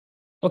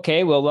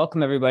Okay, well,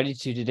 welcome everybody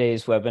to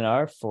today's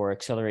webinar for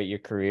Accelerate Your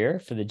Career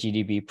for the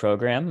GDB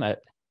program at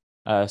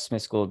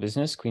Smith School of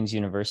Business, Queen's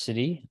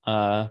University.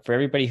 For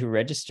everybody who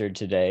registered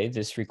today,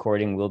 this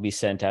recording will be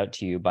sent out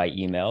to you by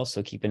email,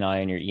 so keep an eye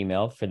on your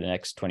email for the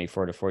next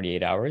 24 to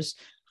 48 hours.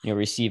 You'll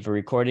receive a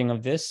recording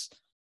of this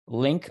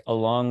link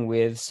along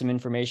with some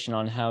information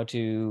on how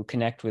to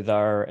connect with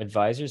our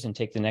advisors and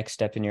take the next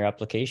step in your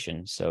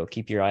application. So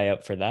keep your eye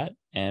out for that.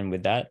 And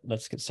with that,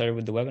 let's get started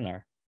with the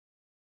webinar.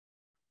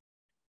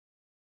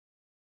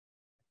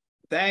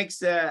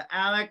 Thanks,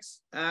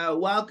 Alex.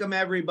 Welcome,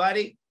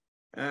 everybody.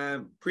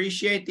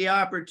 Appreciate the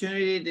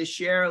opportunity to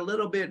share a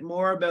little bit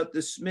more about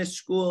the Smith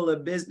School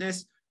of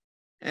Business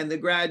and the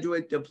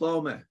Graduate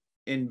Diploma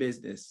in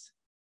Business.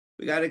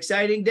 We got an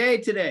exciting day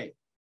today.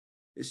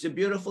 It's a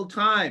beautiful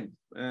time,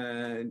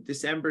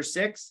 December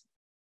 6th.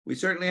 We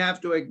certainly have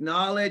to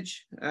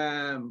acknowledge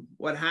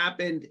what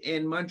happened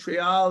in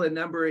Montreal a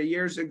number of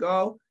years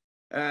ago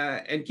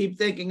and keep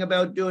thinking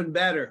about doing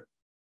better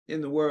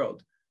in the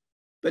world.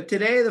 But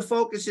today, the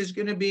focus is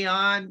going to be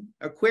on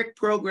a quick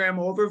program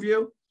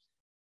overview.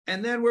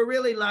 And then we're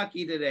really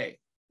lucky today.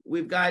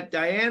 We've got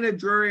Diana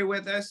Drury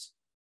with us,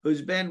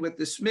 who's been with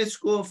the Smith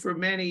School for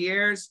many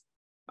years.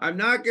 I'm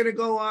not going to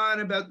go on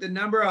about the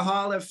number of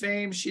Hall of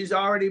Fame she's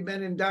already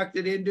been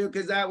inducted into,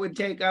 because that would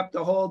take up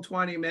the whole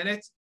 20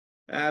 minutes.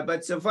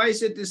 But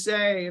suffice it to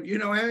say, if you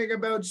know anything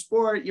about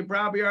sport, you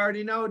probably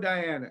already know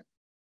Diana.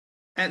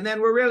 And then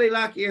we're really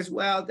lucky as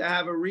well to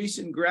have a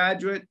recent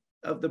graduate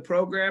of the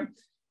program,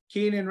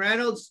 Keenan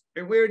Reynolds,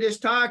 and we were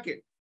just talking.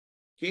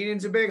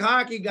 Keenan's a big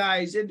hockey guy.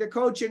 He's into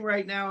coaching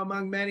right now,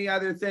 among many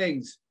other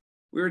things.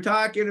 We were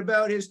talking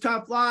about his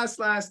tough loss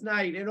last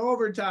night in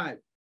overtime.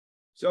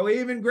 So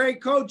even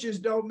great coaches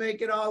don't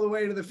make it all the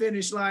way to the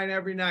finish line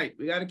every night.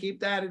 We got to keep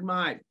that in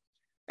mind.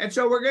 And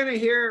so we're going to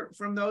hear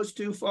from those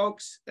two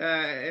folks,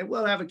 and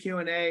we'll have a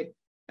Q&A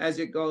as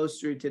it goes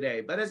through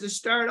today. But as a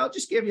start, I'll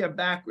just give you a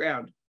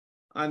background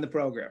on the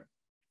program.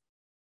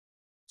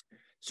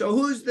 So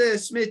who's the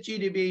Smith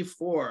GDB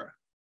for?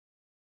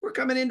 We're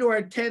coming into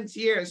our 10th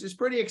year. This is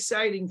pretty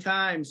exciting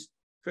times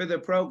for the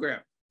program.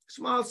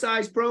 Small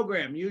size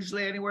program,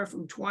 usually anywhere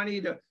from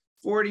 20 to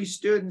 40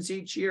 students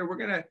each year. We're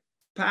going to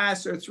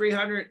pass our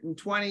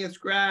 320th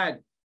grad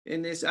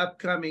in this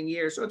upcoming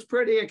year. So it's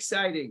pretty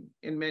exciting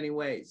in many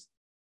ways.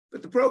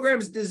 But the program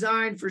is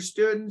designed for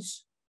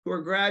students who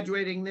are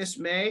graduating this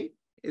May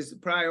is the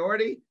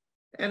priority.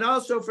 And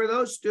also for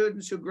those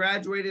students who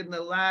graduated in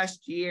the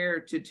last year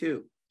to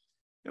two.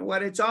 And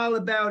what it's all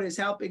about is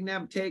helping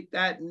them take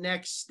that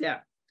next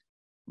step.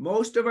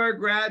 Most of our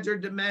grads are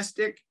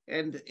domestic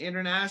and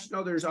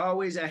international. There's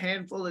always a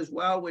handful as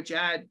well, which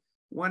add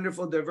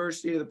wonderful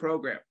diversity to the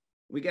program.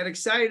 We get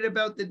excited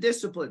about the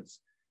disciplines.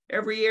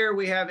 Every year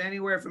we have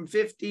anywhere from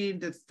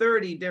 15 to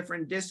 30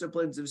 different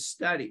disciplines of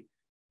study.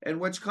 And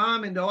what's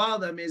common to all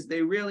of them is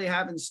they really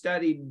haven't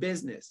studied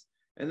business.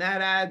 And that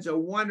adds a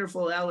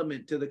wonderful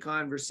element to the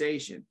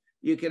conversation.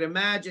 You can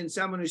imagine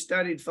someone who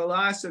studied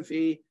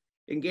philosophy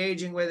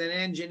engaging with an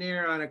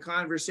engineer on a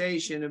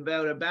conversation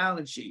about a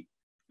balance sheet.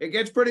 It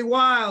gets pretty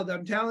wild,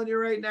 I'm telling you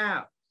right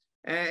now.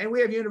 And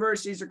we have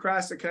universities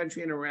across the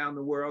country and around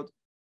the world.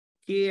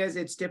 Key is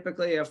it's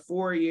typically a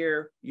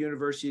 4-year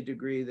university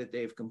degree that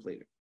they've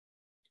completed.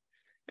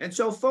 And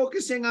so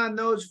focusing on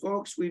those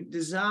folks, we've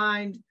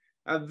designed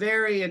a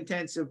very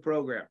intensive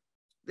program.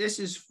 This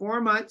is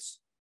 4 months,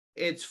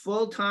 it's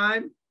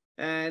full-time,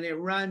 and it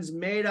runs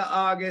May to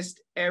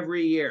August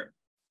every year.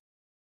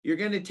 You're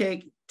going to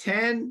take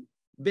 10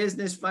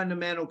 business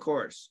fundamental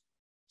course,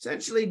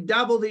 essentially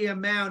double the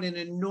amount in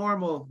a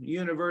normal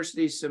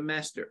university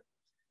semester.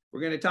 We're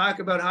going to talk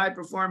about high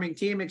performing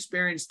team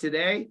experience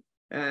today,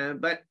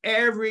 but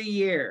every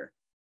year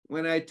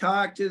when I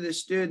talk to the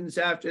students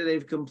after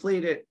they've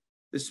completed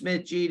the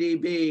Smith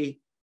GDB,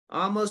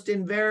 almost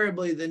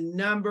invariably the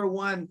number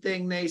one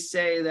thing they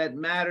say that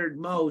mattered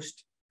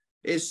most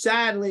is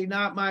sadly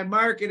not my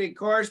marketing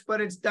course,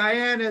 but it's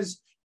Diana's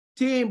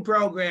team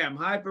program,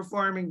 high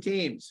performing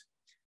teams.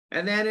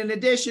 And then in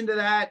addition to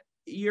that,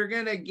 you're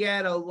going to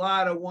get a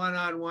lot of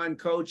one-on-one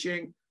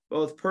coaching,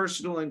 both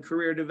personal and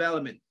career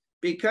development.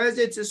 Because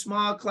it's a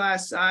small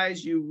class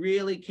size, you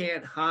really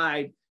can't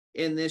hide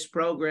in this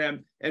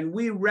program. And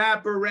we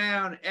wrap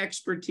around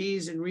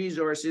expertise and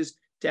resources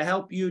to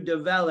help you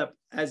develop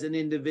as an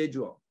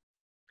individual.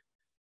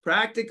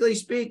 Practically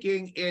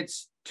speaking,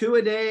 it's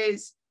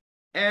 2-a-days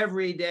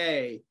every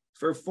day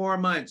for 4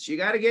 months. You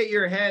got to get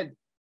your head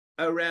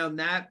around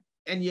that,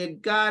 and you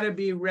got to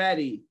be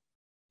ready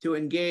to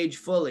engage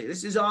fully.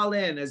 This is all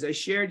in. As I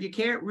shared, you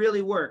can't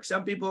really work.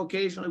 Some people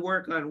occasionally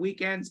work on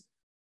weekends,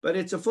 but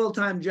it's a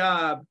full-time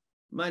job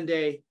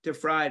Monday to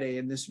Friday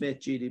in the Smith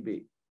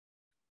GDB.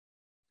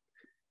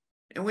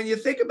 And when you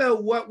think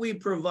about what we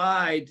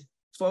provide,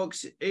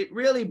 folks, it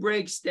really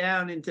breaks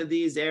down into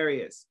these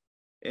areas.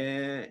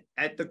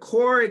 At the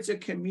core, it's a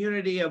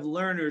community of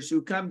learners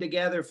who come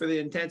together for the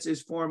intensive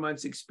 4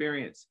 months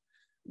experience.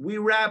 We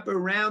wrap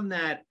around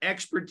that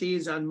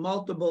expertise on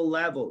multiple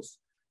levels.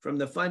 from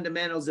the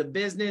fundamentals of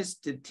business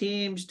to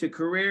teams to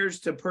careers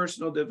to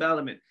personal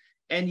development.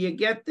 And you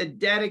get the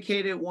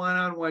dedicated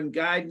one-on-one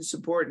guidance,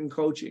 support, and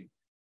coaching.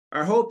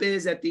 Our hope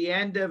is at the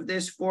end of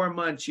this 4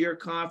 months, your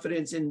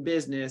confidence in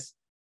business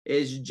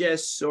is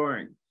just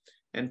soaring.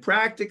 And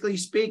practically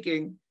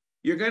speaking,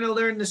 you're going to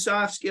learn the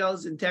soft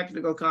skills and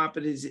technical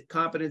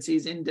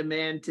competencies in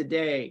demand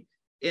today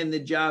in the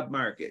job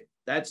market.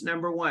 That's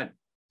number one.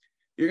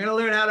 You're going to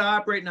learn how to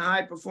operate in a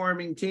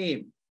high-performing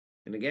team.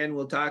 And again,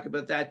 we'll talk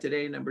about that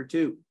today, number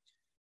two.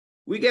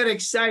 We get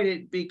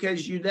excited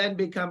because you then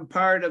become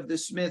part of the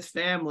Smith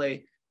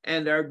family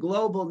and our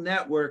global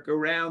network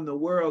around the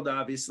world,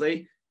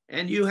 obviously.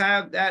 And you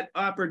have that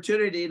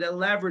opportunity to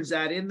leverage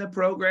that in the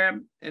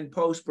program and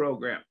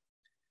post-program.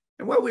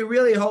 And what we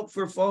really hope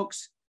for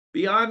folks,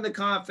 beyond the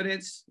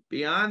confidence,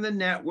 beyond the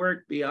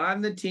network,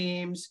 beyond the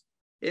teams,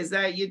 is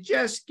that you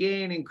just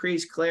gain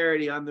increased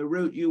clarity on the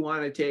route you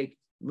want to take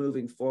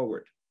moving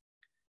forward.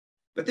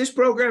 But this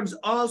program's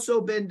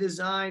also been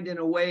designed in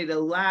a way to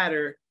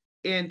ladder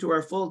into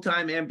our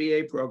full-time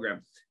MBA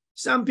program.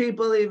 Some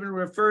people even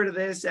refer to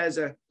this as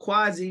a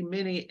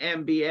quasi-mini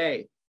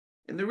MBA.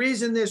 And the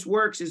reason this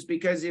works is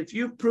because if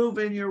you've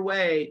proven your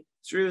way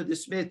through the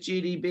Smith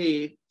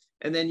GDB,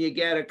 and then you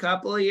get a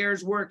couple of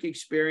years work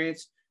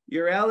experience,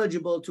 you're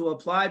eligible to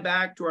apply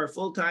back to our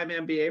full-time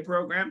MBA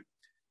program.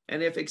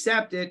 And if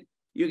accepted,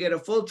 you get a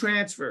full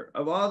transfer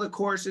of all the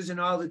courses and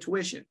all the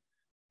tuition.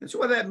 And so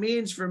what that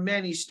means for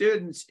many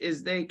students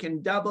is they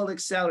can double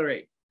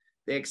accelerate.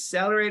 They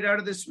accelerate out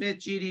of the Smith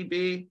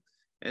GDB,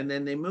 and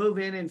then they move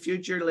in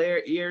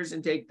future years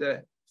and take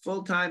the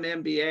full-time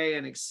MBA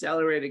and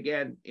accelerate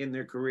again in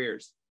their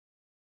careers.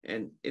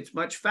 And it's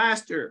much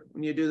faster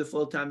when you do the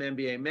full-time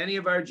MBA. Many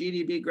of our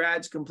GDB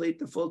grads complete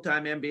the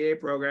full-time MBA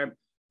program,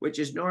 which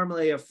is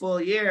normally a full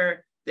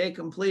year. They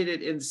complete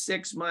it in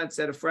 6 months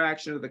at a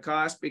fraction of the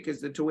cost because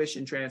the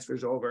tuition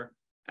transfers over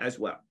as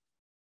well.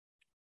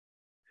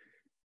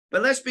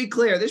 But let's be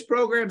clear, this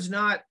program's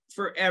not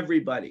for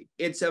everybody.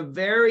 It's a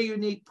very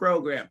unique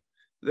program.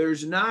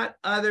 There's not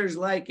others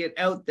like it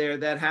out there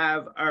that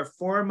have our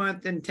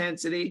 4-month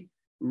intensity,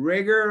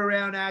 rigor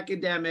around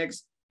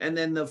academics, and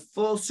then the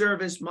full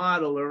service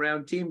model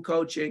around team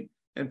coaching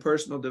and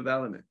personal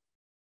development.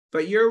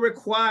 But you're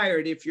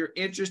required, if you're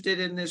interested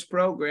in this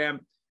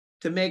program,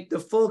 to make the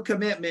full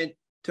commitment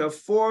to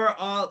 4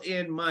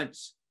 all-in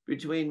months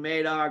between May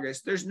and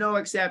August. There's no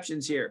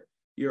exceptions here.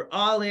 You're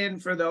all in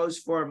for those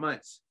 4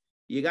 months.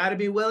 You got to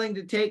be willing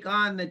to take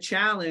on the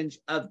challenge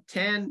of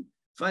 10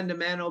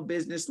 fundamental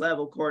business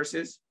level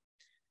courses.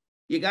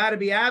 You got to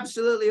be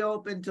absolutely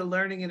open to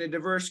learning in a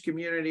diverse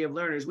community of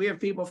learners. We have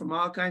people from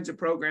all kinds of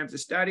programs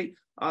of study,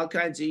 all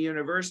kinds of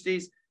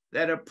universities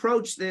that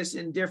approach this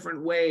in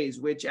different ways,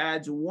 which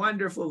adds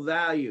wonderful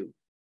value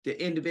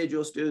to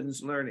individual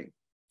students' learning.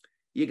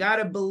 You got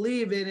to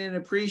believe in and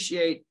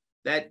appreciate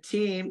that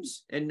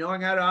teams and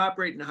knowing how to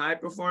operate in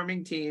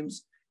high-performing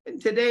teams, and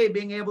today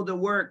being able to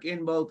work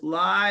in both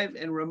live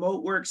and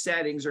remote work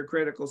settings are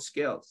critical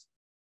skills.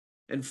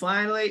 And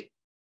finally,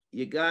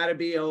 you got to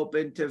be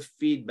open to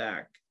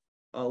feedback,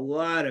 a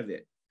lot of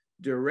it,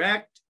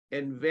 direct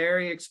and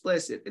very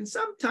explicit. And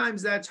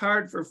sometimes that's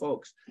hard for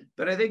folks.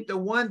 But I think the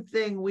one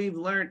thing we've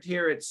learned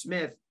here at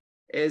Smith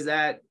is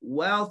that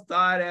well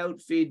thought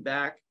out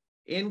feedback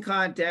in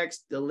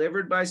context,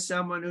 delivered by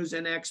someone who's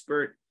an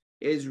expert,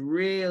 is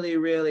really,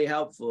 really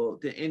helpful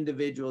to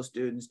individual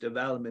students'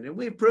 development. And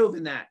we've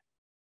proven that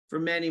for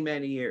many,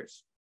 many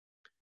years.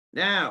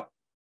 Now,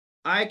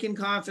 I can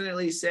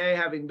confidently say,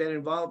 having been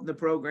involved in the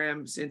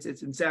program since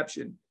its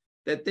inception,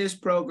 that this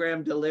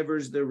program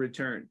delivers the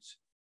returns.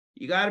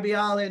 You got to be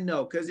all in,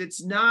 though, because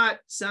it's not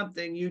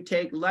something you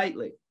take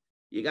lightly.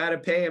 You got to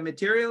pay a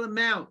material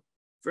amount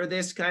for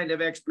this kind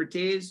of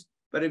expertise.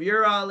 But if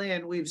you're all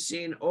in, we've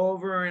seen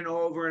over and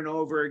over and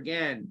over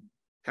again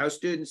how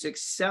students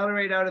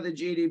accelerate out of the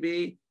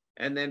GDB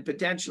and then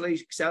potentially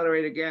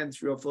accelerate again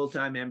through a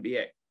full-time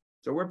MBA.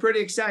 So we're pretty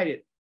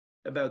excited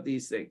about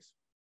these things.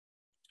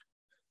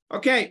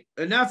 Okay,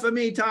 enough of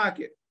me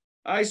talking.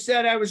 I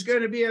said I was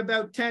going to be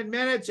about 10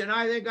 minutes, and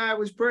I think I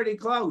was pretty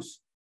close,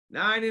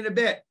 9 and a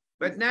bit.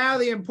 But now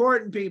the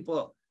important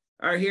people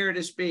are here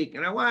to speak,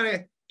 and I want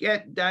to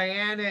get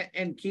Diana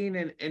and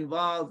Keenan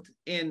involved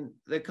in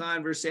the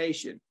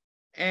conversation.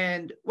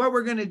 And what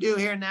we're going to do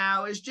here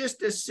now is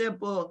just a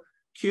simple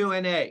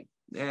Q&A.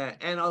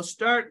 And I'll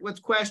start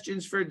with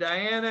questions for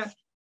Diana,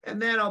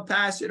 and then I'll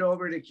pass it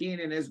over to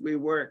Keenan as we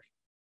work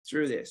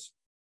through this.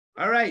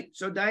 All right,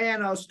 so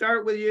Diana, I'll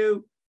start with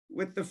you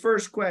with the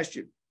first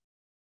question.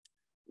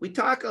 We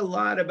talk a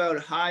lot about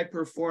high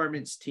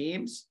performance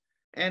teams,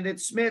 and at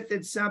Smith,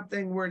 it's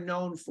something we're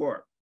known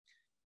for.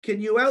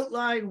 Can you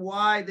outline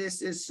why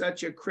this is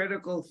such a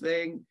critical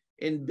thing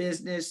in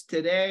business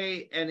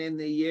today and in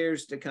the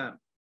years to come?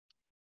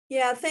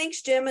 Yeah,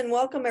 thanks, Jim, and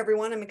welcome,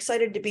 everyone. I'm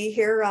excited to be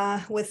here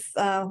with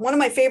one of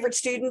my favorite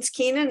students,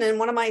 Keenan, and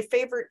one of my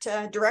favorite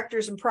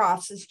directors and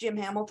profs is Jim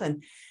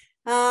Hamilton.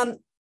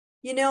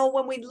 You know,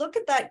 when we look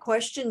at that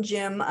question,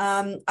 Jim,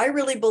 I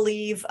really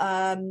believe,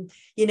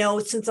 you know,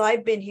 since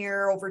I've been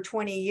here over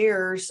 20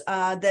 years,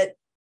 that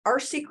our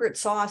secret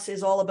sauce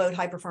is all about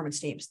high performance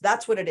teams.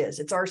 That's what it is.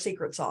 It's our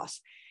secret sauce.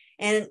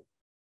 And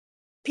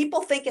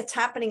people think it's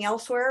happening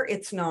elsewhere.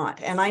 It's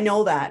not. And I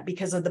know that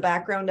because of the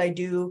background I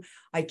do.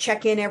 I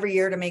check in every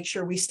year to make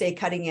sure we stay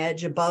cutting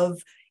edge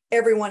above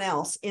everyone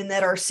else, in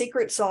that our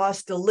secret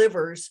sauce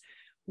delivers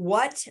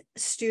what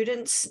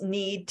students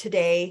need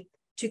today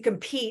to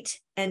compete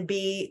and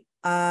be,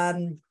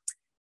 you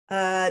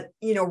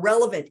know,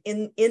 relevant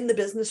in the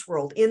business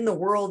world, in the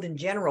world in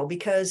general,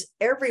 because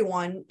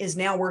everyone is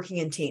now working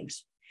in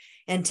teams.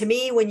 And to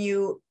me, when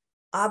you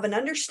have an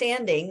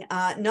understanding,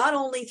 not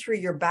only through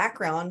your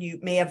background, you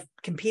may have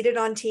competed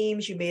on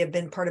teams, you may have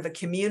been part of a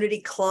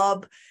community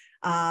club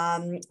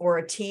or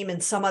a team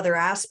in some other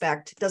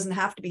aspect. It doesn't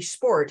have to be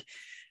sport,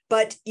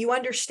 but you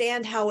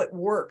understand how it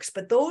works.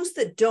 But those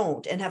that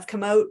don't and have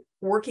come out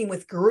working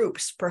with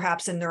groups,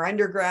 perhaps in their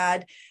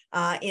undergrad,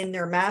 in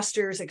their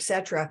masters,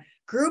 etc.,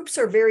 groups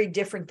are very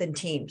different than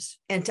teams.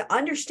 And to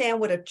understand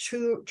what a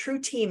true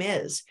team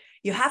is,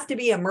 you have to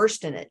be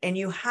immersed in it, and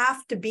you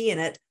have to be in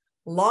it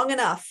long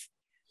enough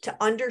to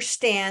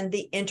understand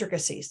the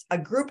intricacies. A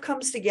group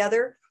comes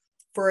together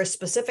for a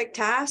specific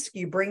task.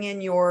 You bring in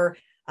your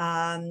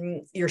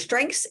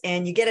strengths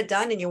and you get it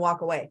done and you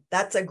walk away.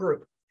 That's a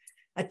group.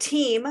 A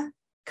team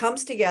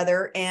comes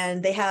together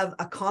and they have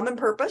a common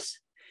purpose.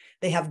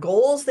 They have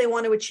goals they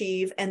want to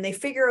achieve, and they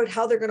figure out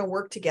how they're going to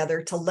work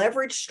together to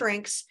leverage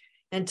strengths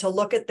and to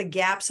look at the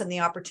gaps and the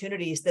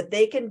opportunities that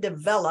they can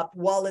develop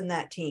while in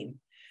that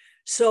team.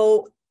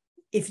 So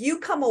if you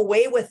come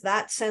away with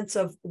that sense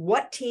of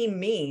what team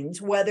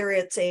means, whether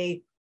it's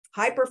a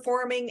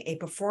performing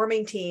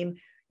team,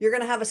 you're going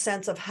to have a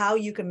sense of how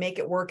you can make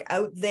it work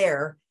out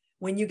there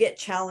when you get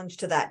challenged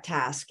to that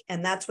task.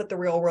 And that's what the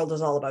real world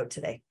is all about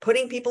today.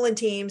 Putting people in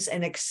teams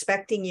and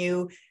expecting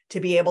you to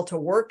be able to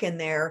work in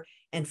there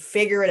and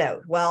figure it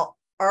out. Well,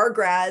 our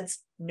grads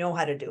know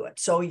how to do it.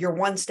 So you're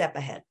one step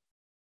ahead.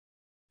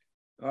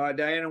 Oh,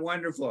 Diana,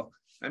 wonderful.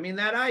 I mean,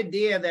 that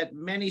idea that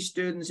many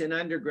students in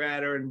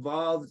undergrad are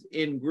involved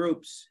in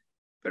groups,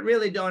 but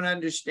really don't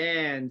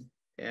understand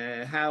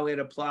how it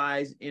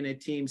applies in a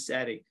team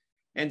setting.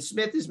 And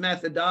Smith's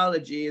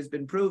methodology has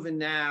been proven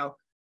now.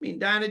 I mean,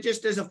 Diana,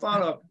 just as a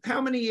follow-up,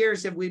 how many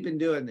years have we been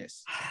doing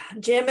this?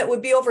 Jim, it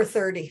would be over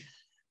 30.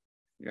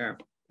 Yeah.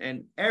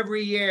 And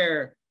every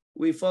year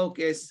we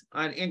focus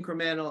on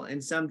incremental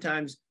and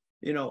sometimes,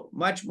 you know,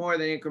 much more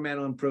than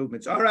incremental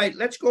improvements. All right,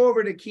 let's go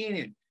over to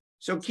Keenan.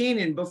 So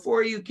Keenan,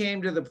 before you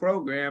came to the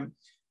program,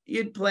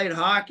 you'd played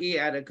hockey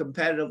at a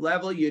competitive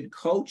level. You'd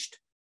coached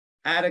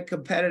at a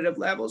competitive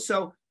level.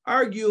 So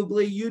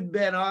arguably you'd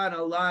been on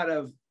a lot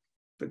of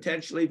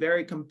potentially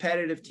very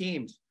competitive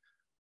teams.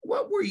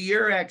 What were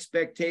your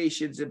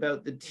expectations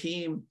about the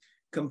team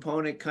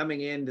component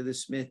coming into the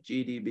Smith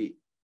GDB?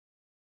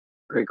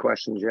 Great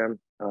question, Jim.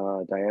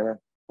 Diana,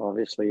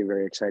 obviously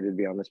very excited to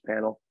be on this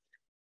panel.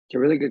 It's a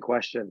really good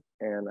question.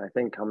 And I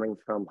think coming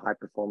from high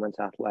performance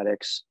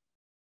athletics,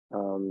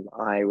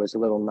 I was a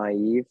little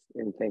naive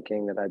in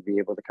thinking that I'd be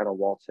able to kind of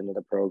waltz into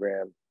the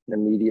program and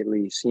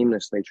immediately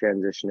seamlessly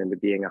transition into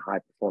being a high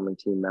performing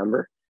team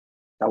member.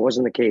 That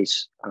wasn't the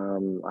case.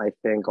 I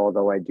think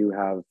although I do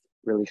have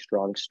really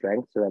strong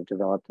strengths that I've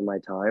developed in my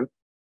time,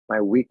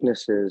 my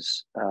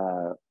weaknesses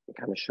kind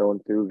of shown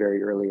through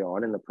very early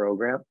on in the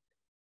program.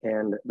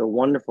 And the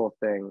wonderful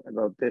thing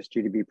about this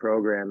GDB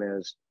program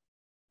is,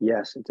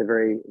 yes, it's a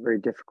very, very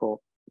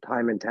difficult,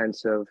 time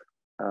intensive,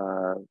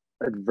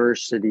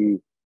 adversity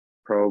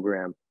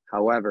program.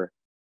 However,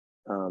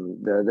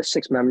 the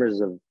 6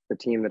 members of the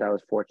team that I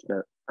was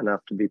fortunate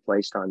enough to be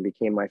placed on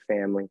became my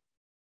family.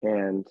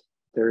 And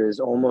there is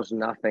almost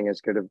nothing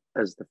as good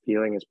as the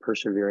feeling as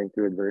persevering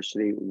through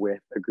adversity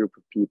with a group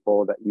of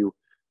people that you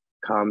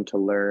come to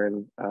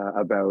learn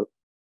about,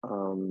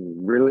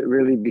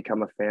 really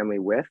become a family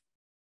with,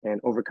 and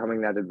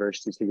overcoming that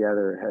adversity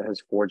together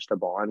has forged a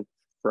bond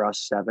for us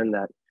 7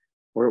 that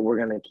we're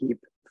going to keep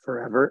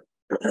forever.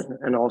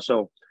 And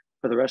also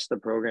for the rest of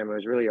the program, it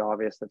was really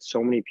obvious that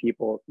so many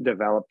people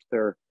developed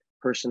their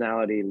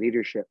personality,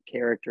 leadership,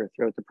 character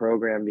throughout the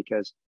program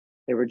because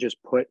they were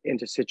just put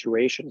into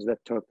situations that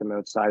took them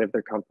outside of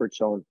their comfort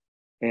zone.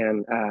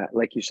 And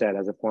like you said,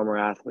 as a former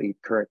athlete,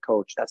 current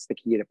coach, that's the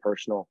key to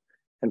personal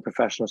and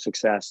professional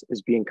success,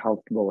 is being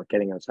comfortable with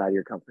getting outside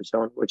your comfort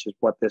zone, which is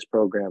what this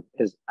program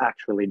is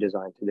actually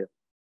designed to do.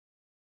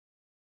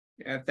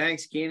 Yeah,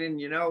 thanks, Keenan.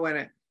 You know,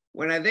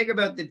 when I think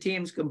about the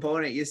teams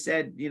component, you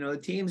said, you know,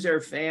 teams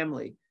are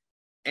family.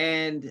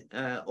 And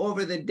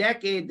over the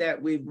decade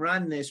that we've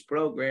run this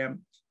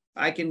program,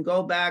 I can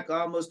go back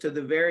almost to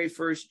the very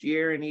first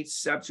year and each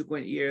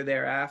subsequent year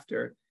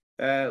thereafter,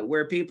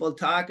 where people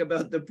talk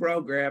about the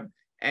program,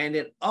 and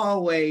it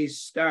always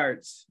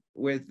starts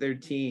with their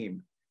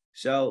team.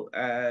 So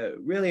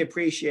really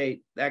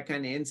appreciate that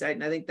kind of insight.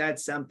 And I think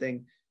that's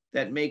something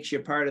that makes you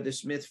part of the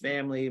Smith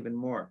family even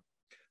more.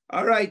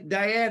 All right,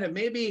 Diana,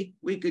 maybe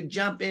we could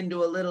jump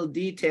into a little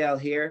detail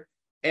here.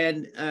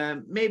 and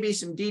maybe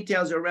some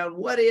details around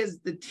what is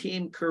the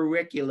team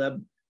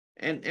curriculum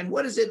and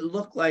what does it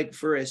look like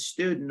for a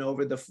student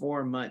over the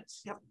 4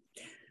 months? Yep.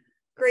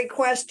 Great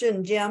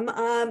question, Jim.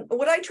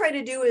 What I try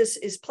to do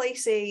is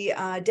place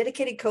a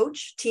dedicated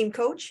coach, team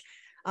coach,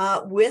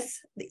 with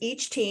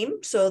each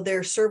team. So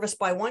they're serviced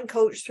by one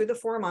coach through the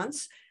 4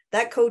 months.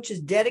 That coach is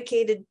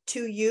dedicated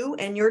to you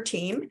and your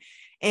team.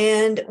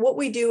 And what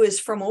we do is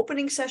from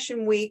opening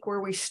session week,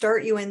 where we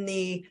start you in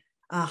the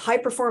high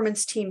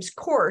performance teams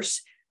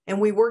course,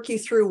 and we work you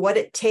through what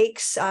it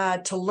takes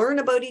to learn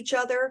about each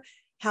other,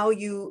 how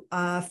you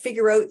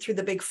figure out through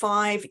the big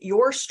 5,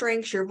 your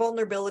strengths, your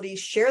vulnerabilities,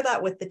 share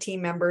that with the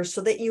team members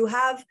so that you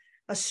have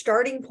a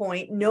starting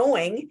point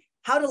knowing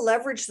how to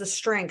leverage the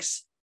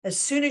strengths as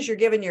soon as you're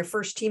given your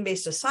first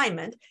team-based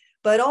assignment,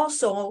 but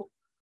also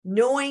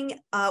knowing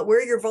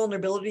where your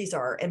vulnerabilities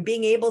are and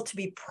being able to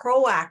be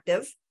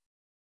proactive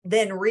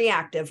than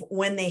reactive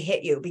when they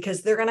hit you,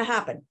 because they're going to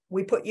happen.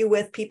 We put you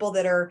with people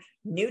that are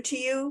new to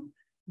you,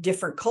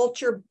 different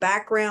culture,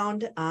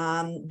 background.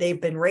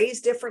 They've been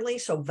raised differently.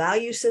 So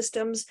value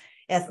systems,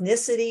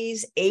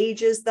 ethnicities,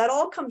 ages, that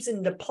all comes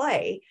into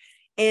play.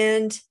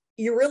 And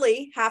you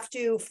really have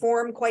to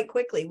form quite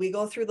quickly. We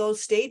go through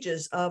those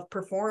stages of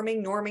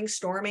performing, norming,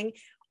 storming.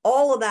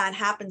 All of that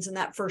happens in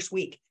that first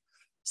week.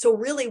 So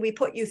really, we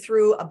put you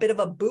through a bit of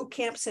a boot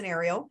camp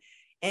scenario,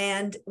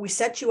 and we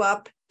set you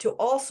up to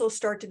also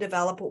start to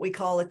develop what we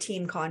call a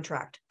team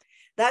contract.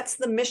 That's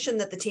the mission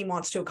that the team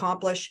wants to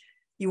accomplish.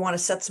 You want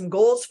to set some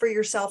goals for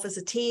yourself as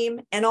a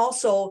team. And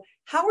also,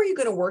 how are you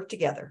going to work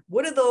together?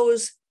 What do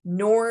those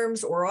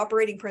norms or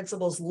operating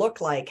principles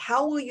look like?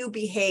 How will you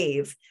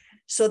behave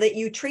so that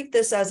you treat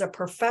this as a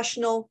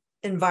professional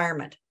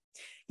environment?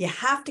 You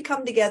have to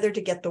come together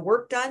to get the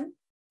work done.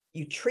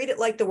 You treat it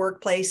like the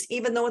workplace,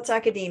 even though it's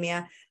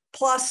academia.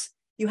 Plus,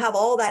 you have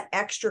all that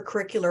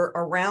extracurricular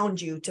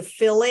around you to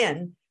fill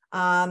in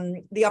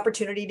the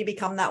opportunity to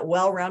become that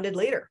well-rounded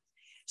leader.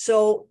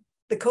 So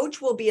the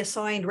coach will be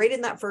assigned right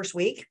in that first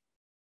week.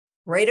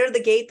 Right out of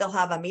the gate, they'll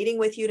have a meeting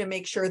with you to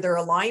make sure they're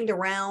aligned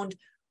around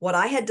what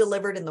I had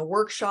delivered in the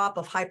workshop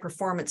of high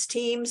performance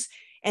teams.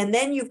 And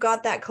then you've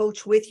got that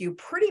coach with you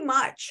pretty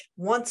much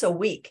once a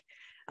week.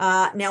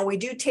 Now, we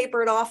do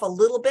taper it off a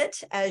little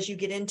bit as you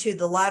get into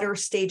the latter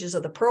stages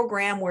of the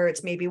program, where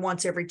it's maybe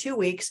once every 2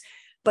 weeks.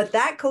 But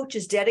that coach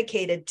is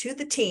dedicated to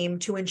the team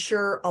to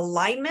ensure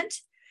alignment,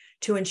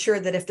 to ensure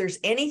that if there's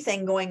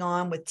anything going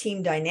on with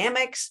team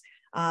dynamics,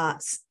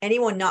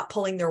 anyone not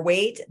pulling their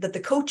weight, that the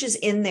coach is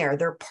in there.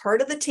 They're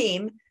part of the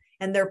team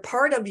and they're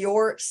part of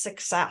your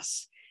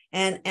success.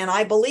 And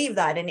I believe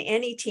that in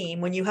any team,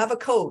 when you have a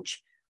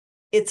coach,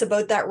 it's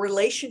about that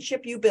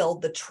relationship you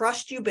build, the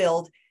trust you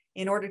build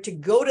in order to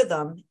go to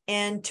them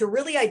and to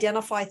really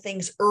identify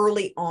things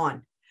early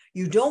on.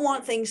 You don't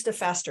want things to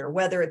fester,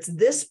 whether it's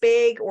this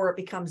big or it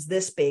becomes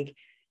this big.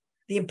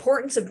 The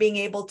importance of being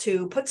able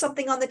to put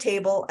something on the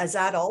table as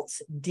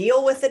adults,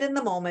 deal with it in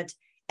the moment,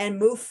 and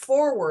move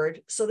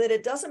forward so that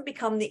it doesn't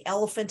become the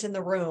elephant in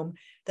the room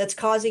that's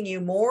causing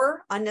you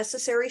more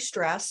unnecessary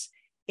stress.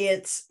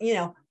 It's,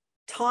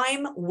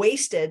 time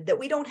wasted that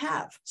we don't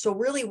have. So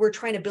really, we're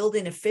trying to build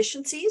in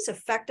efficiencies,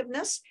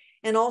 effectiveness,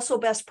 and also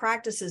best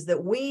practices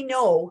that we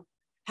know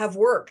have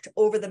worked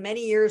over the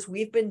many years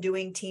we've been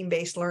doing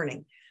team-based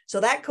learning.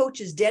 So that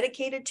coach is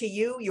dedicated to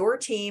you, your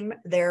team.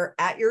 They're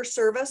at your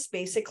service,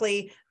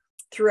 basically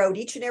throughout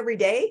each and every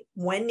day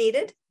when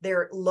needed.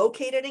 They're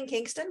located in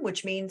Kingston,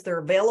 which means they're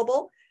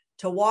available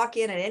to walk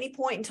in at any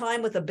point in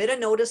time with a bit of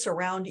notice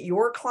around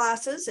your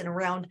classes and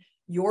around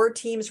your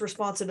team's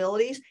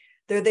responsibilities.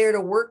 They're there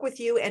to work with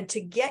you and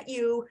to get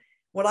you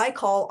what I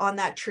call on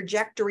that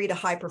trajectory to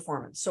high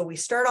performance. So we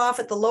start off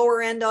at the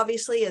lower end,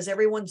 obviously, as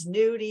everyone's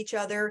new to each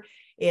other.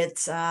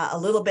 It's a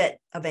little bit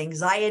of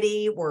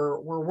anxiety. We're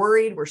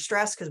worried, we're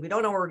stressed because we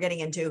don't know what we're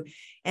getting into.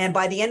 And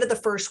by the end of the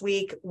first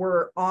week,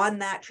 we're on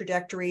that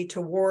trajectory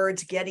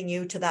towards getting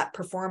you to that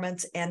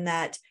performance and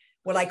that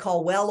what I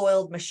call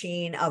well-oiled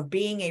machine of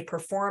being a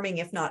performing,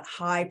 if not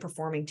high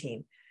performing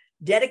team.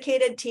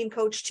 Dedicated team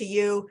coach to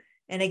you.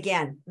 And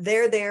again,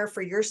 they're there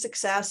for your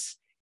success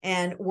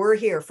and we're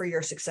here for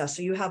your success.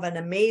 So you have an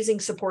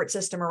amazing support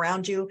system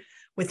around you.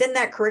 Within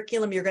that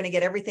curriculum, you're going to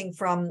get everything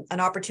from an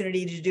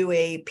opportunity to do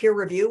a peer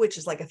review, which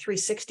is like a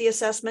 360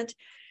 assessment.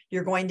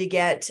 You're going to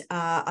get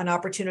an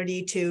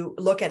opportunity to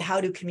look at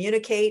how to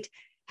communicate,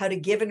 how to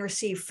give and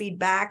receive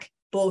feedback,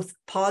 both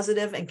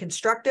positive and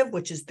constructive,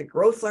 which is the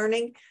growth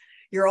learning.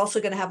 You're also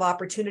going to have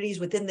opportunities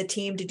within the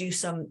team to do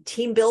some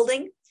team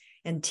building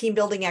and team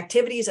building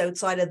activities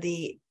outside of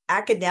the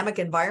academic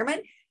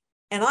environment.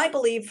 And I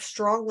believe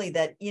strongly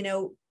that,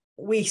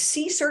 we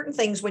see certain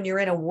things when you're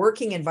in a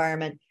working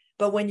environment,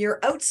 but when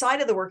you're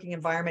outside of the working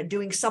environment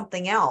doing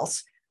something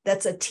else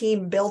that's a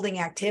team building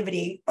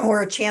activity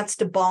or a chance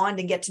to bond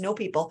and get to know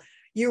people,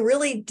 you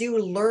really do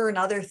learn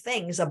other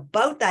things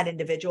about that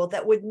individual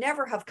that would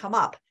never have come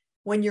up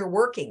when you're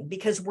working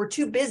because we're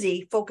too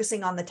busy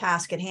focusing on the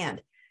task at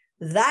hand.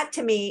 That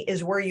to me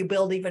is where you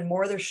build even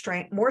more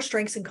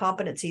strengths and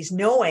competencies,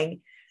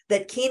 knowing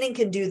that Keenan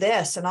can do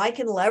this and I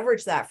can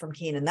leverage that from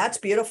Keenan. That's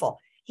beautiful.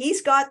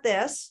 He's got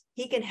this.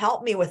 He can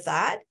help me with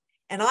that.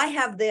 And I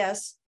have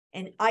this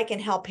and I can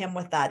help him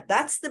with that.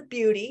 That's the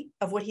beauty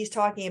of what he's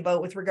talking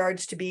about with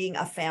regards to being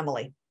a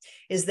family,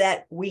 is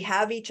that we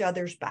have each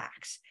other's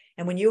backs.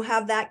 And when you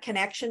have that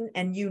connection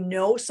and you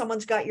know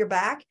someone's got your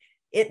back,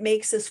 it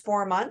makes this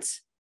 4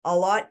 months a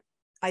lot,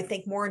 I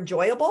think, more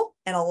enjoyable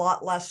and a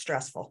lot less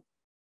stressful.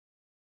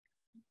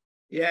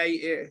 Yeah,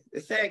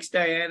 thanks,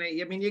 Diana.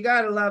 I mean, you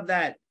got to love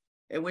that.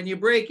 And when you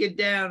break it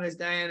down, as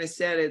Diana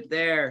said it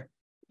there,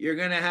 you're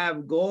going to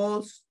have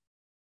goals.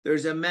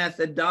 There's a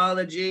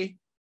methodology.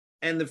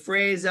 And the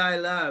phrase I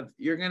love,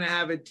 you're going to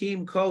have a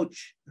team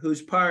coach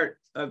who's part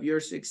of your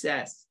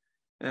success.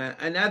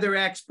 Another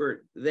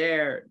expert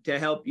there to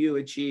help you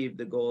achieve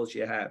the goals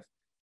you have.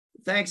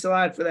 Thanks a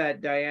lot for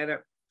that, Diana.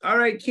 All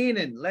right,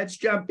 Keenan, let's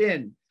jump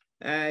in.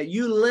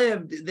 You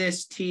lived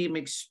this team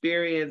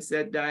experience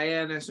that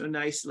Diana so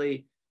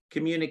nicely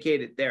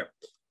communicated there.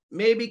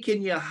 Maybe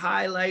can you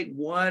highlight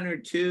one or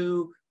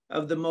two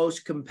of the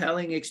most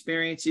compelling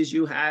experiences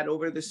you had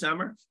over the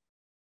summer?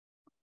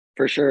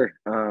 For sure.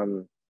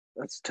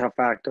 That's a tough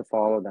act to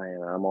follow,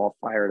 Diana. I'm all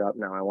fired up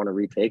now. I want to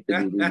retake the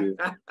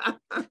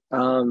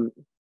GDB.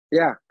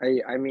 Yeah,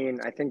 I mean,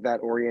 I think that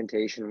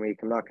orientation week,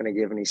 I'm not going to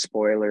give any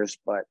spoilers,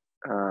 but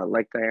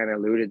like Diana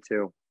alluded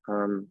to,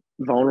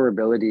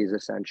 vulnerability is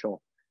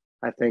essential.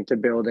 I think to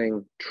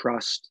building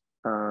trust,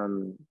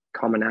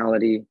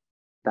 commonality,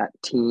 that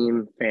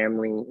team,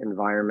 family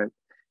environment.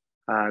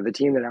 The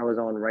team that I was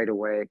on right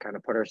away kind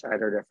of put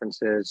aside our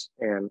differences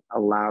and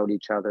allowed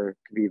each other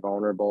to be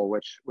vulnerable,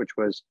 which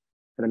was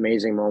an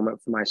amazing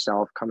moment for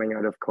myself coming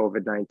out of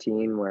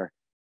COVID-19, where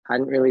I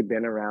hadn't really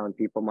been around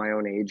people my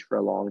own age for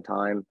a long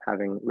time,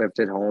 having lived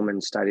at home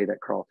and studied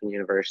at Carleton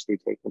University,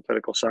 taking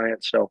political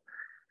science. So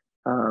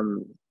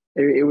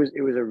it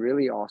was a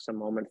really awesome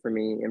moment for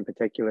me in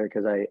particular,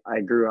 because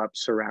I grew up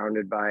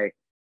surrounded by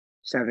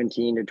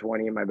 17 to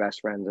 20 of my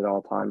best friends at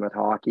all time with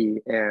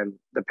hockey, and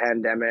the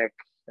pandemic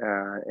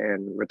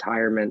and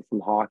retirement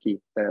from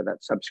hockey that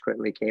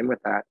subsequently came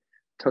with that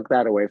took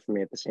that away from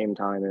me at the same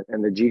time.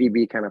 And the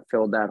GDB kind of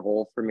filled that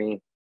hole for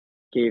me,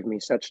 gave me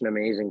such an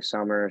amazing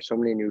summer, so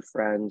many new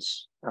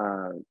friends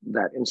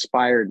that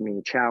inspired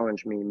me,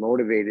 challenged me,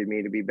 motivated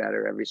me to be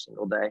better every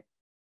single day.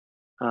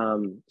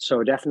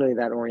 So definitely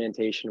that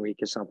orientation week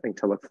is something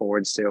to look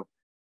forward to.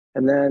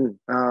 And then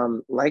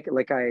like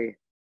I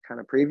kind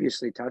of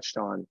previously touched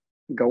on,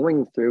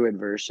 going through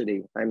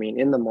adversity. I mean,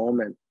 in the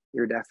moment,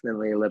 you're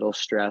definitely a little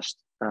stressed,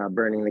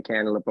 burning the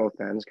candle at both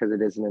ends, because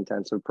it is an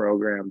intensive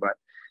program. But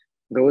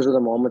those are the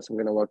moments I'm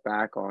going to look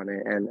back on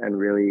and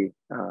really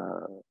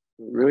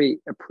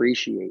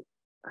appreciate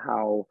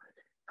how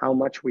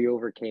much we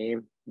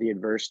overcame the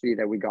adversity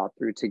that we got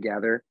through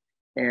together.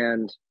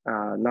 And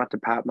not to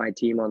pat my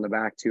team on the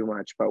back too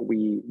much, but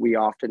we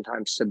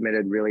oftentimes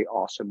submitted really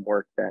awesome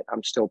work that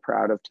I'm still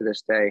proud of to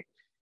this day.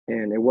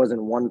 And it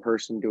wasn't one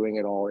person doing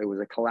it all. It was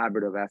a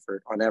collaborative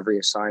effort on every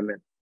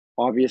assignment,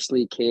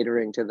 obviously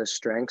catering to the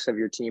strengths of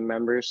your team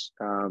members.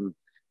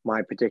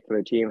 My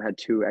particular team had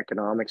 2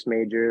 economics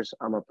majors.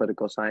 I'm a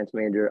political science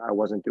major. I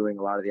wasn't doing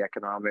a lot of the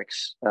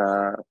economics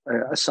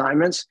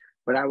assignments,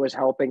 but I was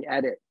helping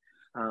edit.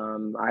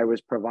 I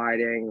was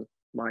providing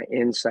my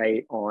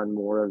insight on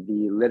more of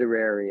the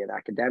literary and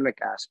academic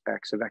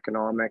aspects of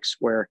economics,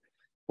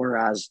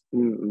 whereas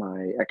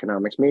my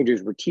economics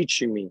majors were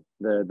teaching me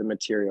the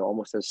material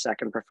almost as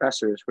second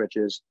professors, which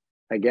is,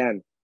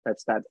 again,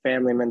 that's that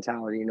family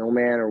mentality, no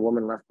man or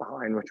woman left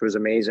behind, which was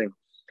amazing.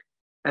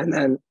 And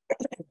then,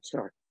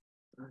 sorry,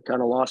 I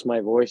kind of lost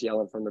my voice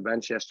yelling from the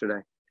bench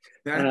yesterday.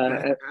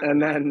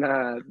 And then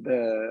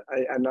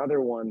another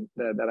one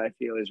that I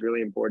feel is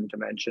really important to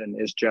mention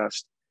is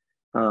just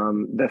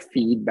the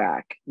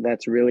feedback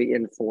that's really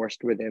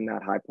enforced within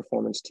that high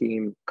performance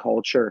team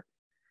culture.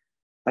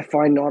 I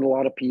find not a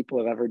lot of people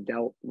have ever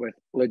dealt with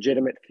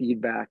legitimate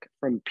feedback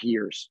from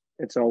peers.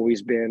 It's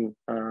always been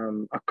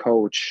a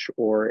coach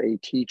or a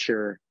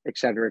teacher, et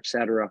cetera,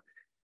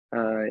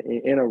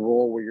 in a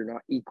role where you're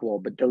not equal.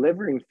 But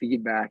delivering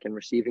feedback and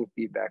receiving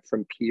feedback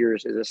from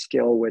peers is a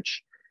skill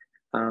which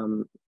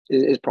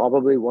is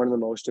probably one of the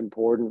most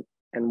important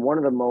and one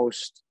of the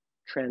most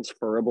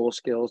transferable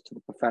skills to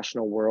the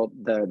professional world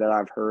that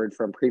I've heard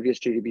from previous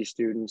GDB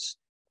students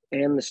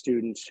and the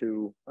students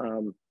who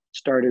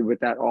started with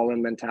that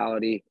all-in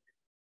mentality,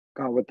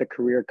 got with the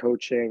career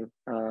coaching,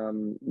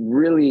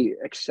 really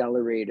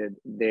accelerated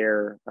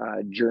their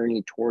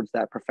journey towards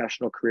that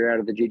professional career out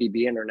of the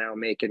GDB, and are now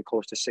making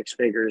close to 6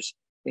 figures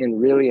in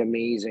really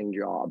amazing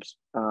jobs.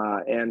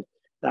 And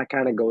that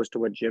kind of goes to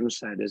what Jim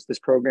said, is this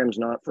program's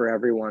not for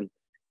everyone,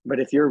 but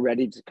if you're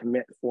ready to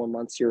commit 4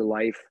 months of your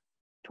life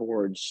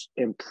towards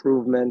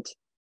improvement,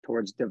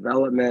 towards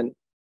development,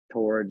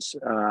 towards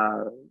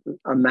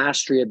a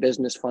mastery of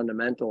business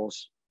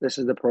fundamentals, this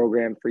is the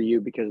program for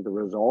you, because the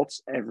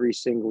results every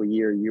single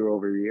year, year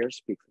over year,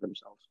 speak for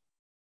themselves.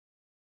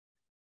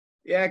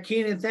 Yeah,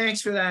 Keenan,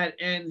 thanks for that.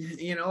 And,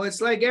 you know,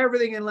 it's like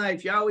everything in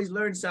life. You always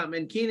learn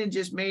something. And Keenan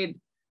just made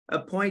a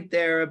point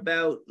there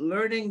about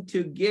learning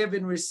to give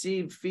and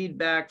receive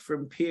feedback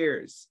from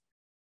peers.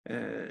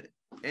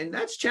 And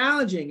that's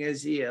challenging,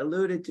 as he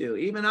alluded to.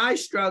 Even I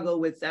struggle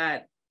with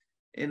that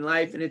in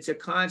life, and it's a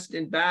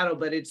constant battle,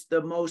 but it's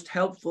the most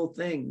helpful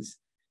things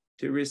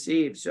to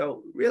receive.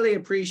 So really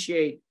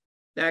appreciate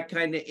that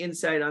kind of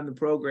insight on the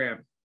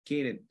program,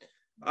 Keenan.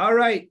 All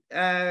right,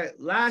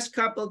 last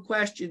couple of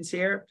questions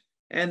here,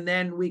 and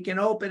then we can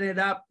open it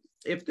up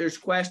if there's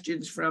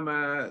questions from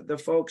the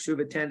folks who've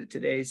attended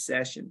today's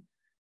session.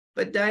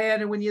 But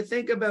Diana, when you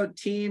think about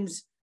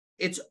teams,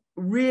 it's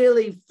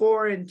really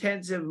 4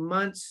 intensive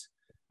months,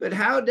 but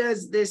how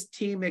does this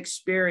team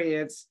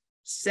experience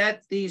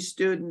set these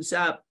students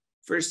up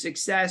for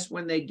success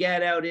when they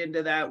get out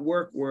into that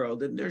work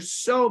world? And there's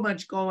so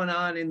much going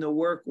on in the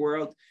work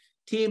world.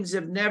 Teams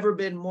have never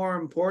been more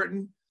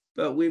important,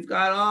 but we've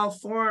got all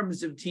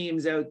forms of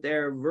teams out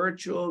there,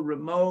 virtual,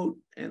 remote,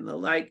 and the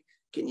like.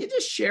 Can you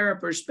just share a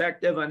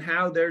perspective on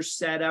how they're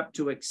set up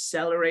to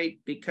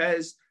accelerate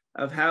because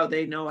of how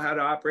they know how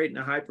to operate in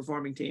a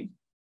high-performing team?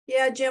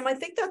 Yeah, Jim, I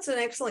think that's an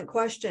excellent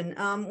question.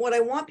 What I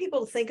want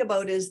people to think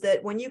about is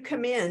that when you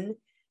come in,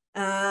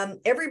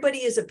 everybody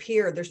is a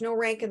peer. There's no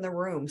rank in the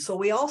room. So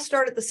we all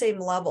start at the same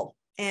level.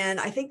 And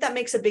I think that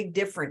makes a big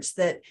difference,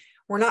 that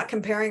we're not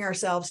comparing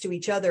ourselves to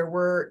each other.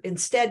 We're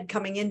instead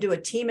coming into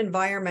a team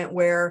environment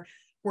where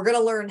we're going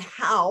to learn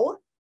how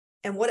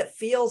and what it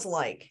feels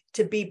like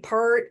to be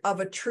part of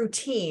a true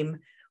team,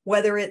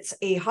 whether it's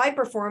a high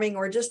performing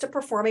or just a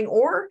performing,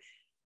 or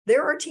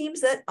there are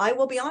teams that, I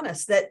will be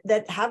honest,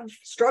 that have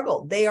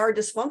struggled. They are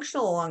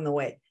dysfunctional along the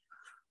way.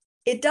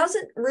 It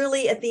doesn't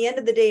really, at the end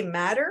of the day,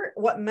 matter.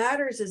 What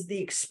matters is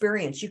the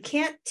experience. You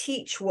can't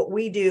teach what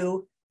we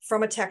do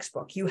from a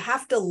textbook. You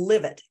have to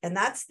live it. And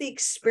that's the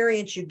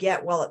experience you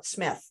get while at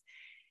Smith.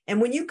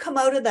 And when you come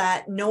out of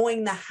that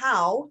knowing the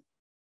how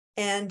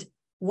and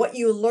what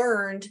you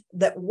learned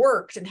that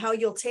worked and how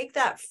you'll take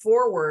that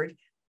forward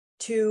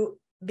to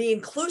be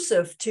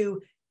inclusive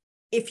to,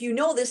 if you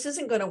know this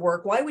isn't going to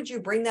work, why would you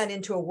bring that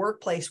into a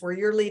workplace where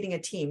you're leading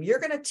a team? You're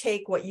going to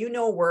take what you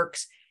know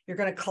works. You're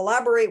going to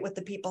collaborate with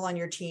the people on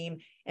your team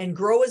and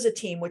grow as a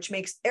team, which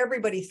makes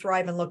everybody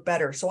thrive and look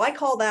better. So I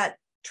call that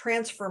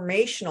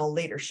transformational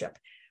leadership,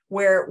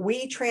 where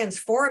we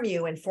transform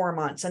you in 4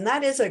 months. And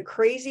that is a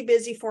crazy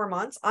busy 4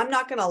 months. I'm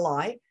not going to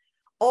lie.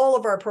 All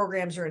of our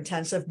programs are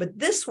intensive, but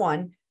this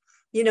one,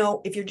 you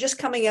know, if you're just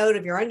coming out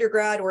of your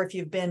undergrad or if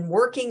you've been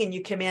working and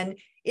you come in,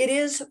 it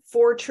is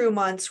 4 true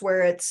months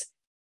where it's,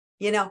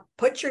 you know,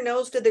 put your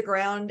nose to the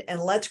ground and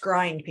let's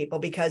grind, people,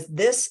 because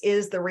this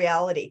is the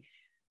reality.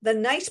 The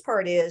nice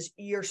part is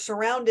you're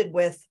surrounded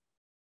with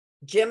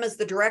Jim as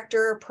the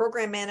director,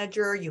 program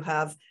manager. You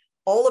have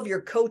all of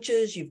your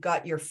coaches. You've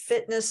got your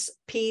fitness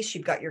piece.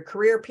 You've got your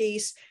career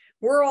piece.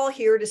 We're all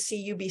here to see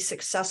you be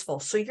successful.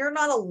 So you're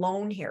not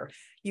alone here.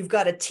 You've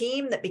got a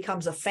team that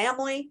becomes a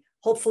family.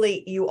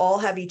 Hopefully you all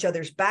have each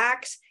other's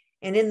backs.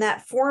 And in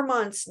that 4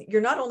 months,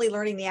 you're not only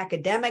learning the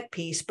academic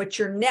piece, but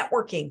you're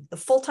networking. The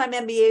full-time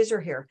MBAs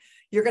are here.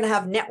 You're going to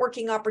have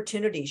networking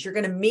opportunities. You're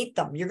going to meet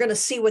them. You're going to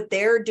see what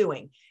they're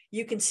doing.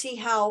 You can see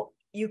how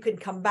you can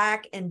come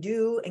back and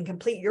do and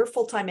complete your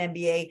full-time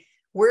MBA.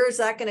 Where is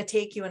that going to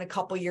take you in a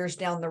couple of years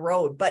down the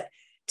road? But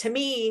to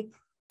me,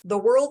 the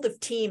world of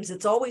teams,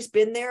 it's always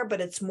been there,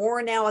 but it's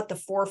more now at the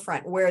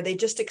forefront, where they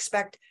just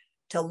expect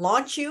to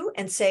launch you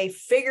and say,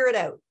 figure it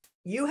out.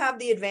 You have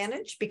the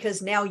advantage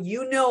because now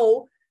you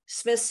know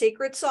Smith's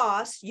secret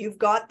sauce. You've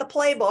got the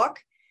playbook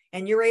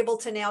and you're able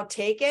to now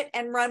take it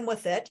and run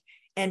with it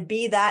and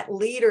be that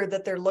leader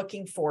that they're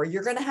looking for.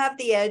 You're going to have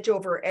the edge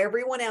over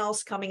everyone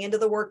else coming into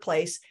the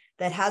workplace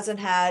that hasn't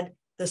had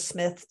the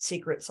Smith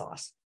secret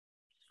sauce.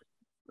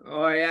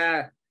 Oh,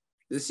 yeah.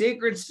 The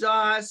secret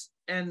sauce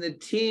and the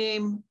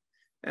team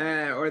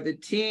or the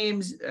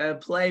team's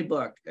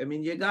playbook. I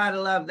mean, you got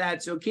to love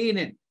that. So,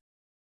 Keenan,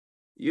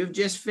 you've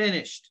just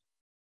finished.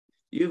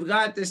 You've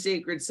got the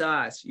secret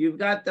sauce. You've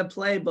got the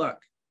playbook.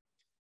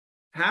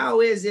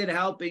 How is it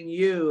helping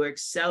you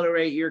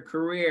accelerate your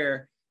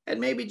career? And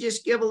maybe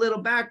just give a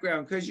little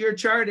background, because you're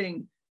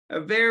charting a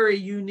very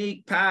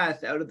unique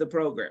path out of the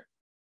program.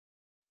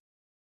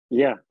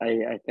 Yeah,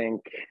 I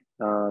think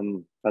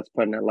that's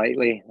putting it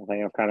lightly. I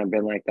think I've kind of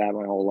been like that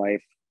my whole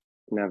life.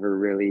 Never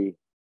really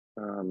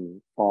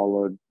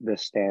followed the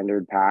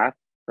standard path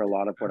for a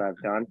lot of what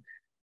I've done.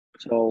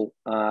 So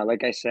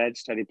like I said,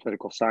 studied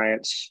political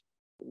science,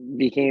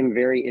 became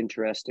very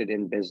interested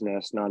in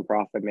business,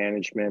 nonprofit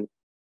management,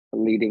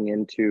 leading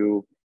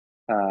into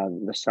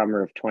the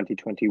summer of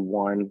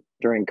 2021.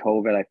 During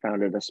COVID, I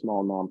founded a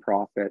small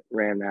nonprofit,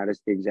 ran that as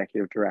the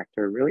executive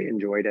director, really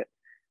enjoyed it,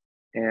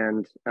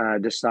 and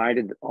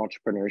decided that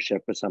entrepreneurship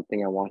was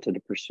something I wanted to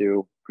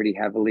pursue pretty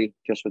heavily,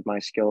 just with my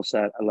skill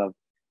set. I love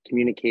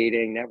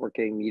communicating,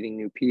 networking, meeting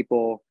new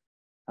people,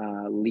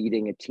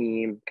 leading a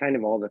team, kind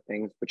of all the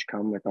things which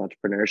come with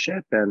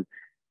entrepreneurship. And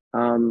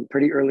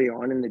pretty early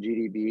on in the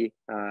GDB,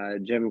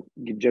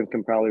 Jim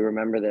can probably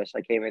remember this.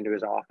 I came into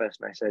his office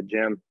and I said,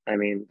 Jim, I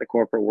mean, the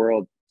corporate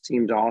world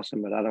seems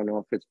awesome, but I don't know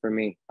if it's for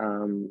me.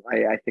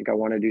 I think I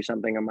want to do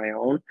something on my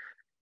own.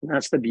 And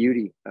that's the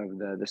beauty of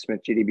the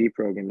Smith GDB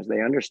program, is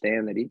they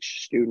understand that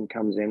each student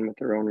comes in with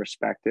their own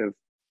respective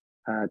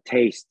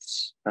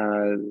tastes,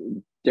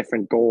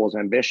 different goals,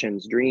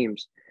 ambitions,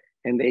 dreams,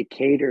 and they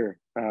cater,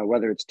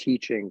 whether it's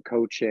teaching,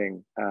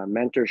 coaching,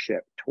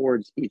 mentorship,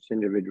 towards each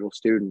individual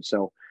student.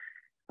 So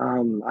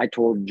I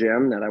told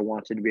Jim that I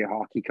wanted to be a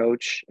hockey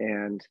coach,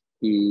 and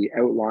he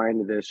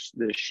outlined this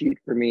sheet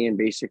for me and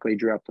basically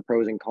drew up the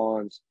pros and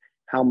cons.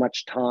 How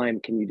much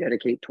time can you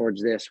dedicate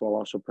towards this while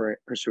also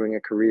pursuing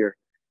a career?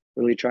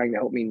 Really trying to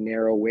help me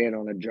narrow in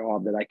on a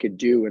job that I could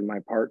do in my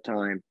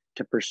part-time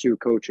to pursue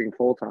coaching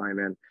full-time.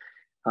 And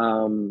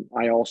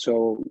I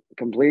also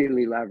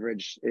completely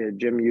leveraged,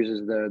 Jim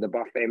uses the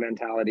buffet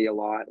mentality a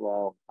lot.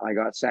 Well, I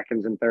got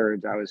seconds and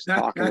thirds. I was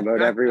talking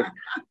about I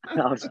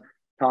was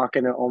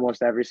talking to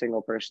almost every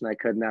single person I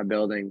could in that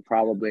building,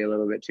 probably a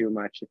little bit too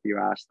much if you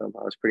asked them.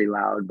 I was pretty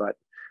loud, but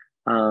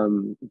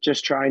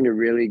just trying to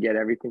really get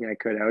everything I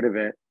could out of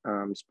it.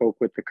 Spoke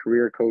with the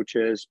career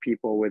coaches,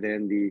 people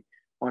within the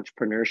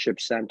entrepreneurship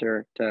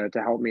center to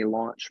help me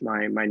launch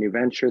my new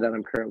venture that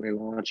I'm currently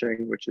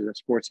launching, which is a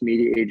sports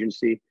media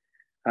agency,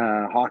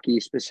 hockey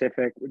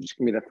specific, which is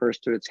going to be the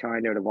first of its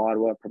kind out of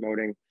Ottawa,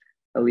 promoting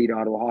elite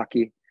Ottawa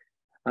hockey.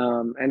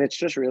 And it's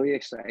just really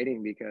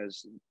exciting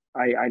because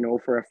I know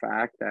for a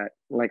fact that,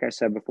 like I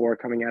said before,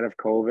 coming out of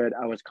COVID,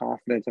 I was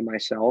confident in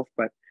myself,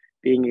 but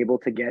being able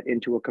to get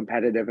into a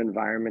competitive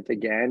environment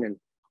again and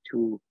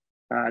to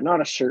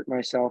not assert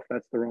myself,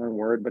 that's the wrong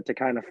word, but to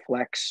kind of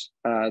flex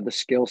the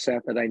skill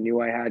set that I knew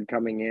I had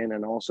coming in,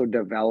 and also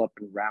develop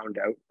and round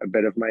out a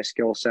bit of my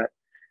skill set,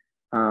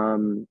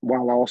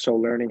 while also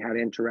learning how to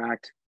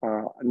interact,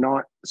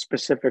 not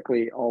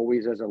specifically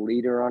always as a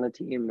leader on a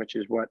team, which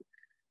is what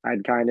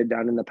I'd kind of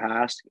done in the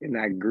past in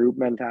that group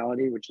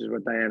mentality, which is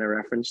what Diana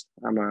referenced.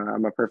 I'm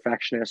a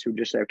perfectionist who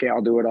just say, okay,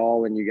 I'll do it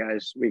all, and you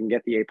guys, we can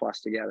get the A+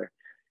 together.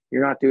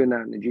 You're not doing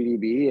that in the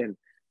GDB. And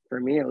for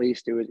me, at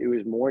least, it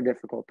was more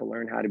difficult to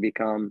learn how to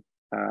become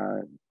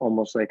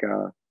almost like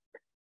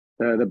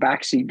the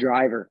backseat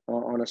driver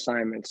on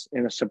assignments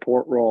in a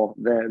support role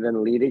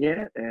than leading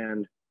it.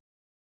 And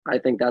I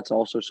think that's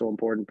also so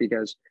important,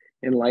 because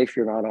in life,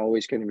 you're not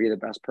always going to be the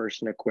best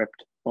person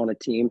equipped on a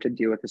team to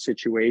deal with the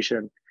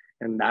situation.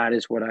 And that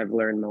is what I've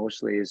learned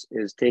mostly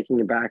is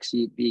taking a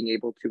backseat, being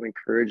able to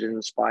encourage and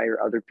inspire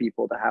other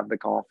people to have the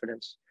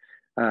confidence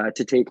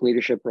to take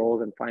leadership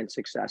roles and find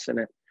success in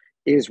it,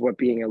 is what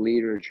being a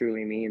leader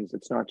truly means.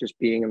 It's not just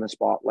being in the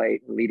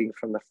spotlight and leading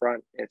from the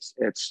front.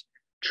 It's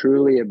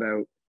truly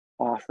about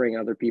offering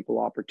other people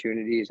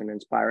opportunities and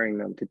inspiring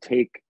them to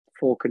take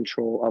full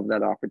control of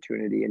that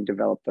opportunity and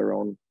develop their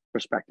own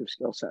respective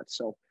skill sets.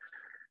 So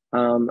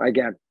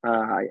again,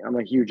 I'm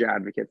a huge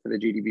advocate for the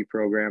GDB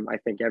program. I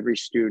think every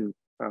student,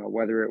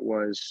 whether it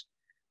was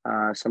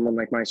someone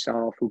like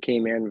myself who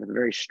came in with a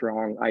very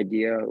strong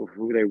idea of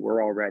who they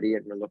were already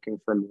and were looking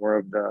for more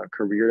of the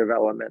career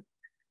development,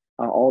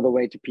 all the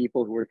way to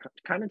people who were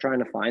kind of trying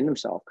to find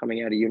themselves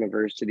coming out of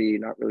university,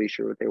 not really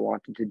sure what they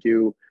wanted to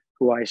do,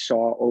 who I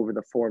saw over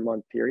the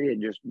 4-month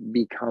period just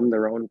become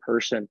their own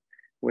person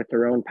with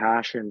their own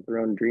passion, their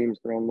own dreams,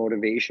 their own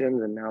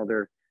motivations. And now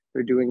they're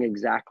doing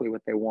exactly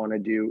what they want to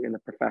do in the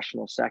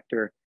professional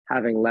sector,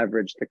 having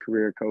leveraged the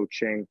career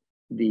coaching,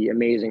 the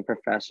amazing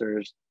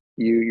professors,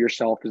 you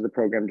yourself as the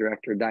program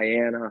director,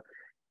 Diana,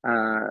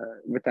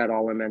 with that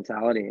all-in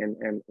mentality.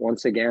 And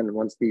once again,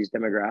 once these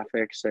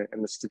demographics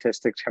and the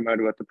statistics come out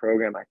about the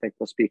program, I think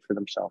they'll speak for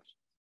themselves.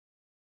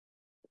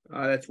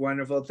 Oh, that's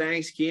wonderful.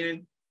 Thanks,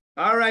 Keenan.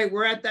 All right,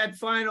 we're at that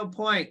final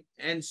point.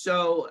 And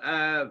so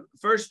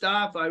first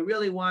off, I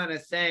really want to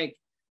thank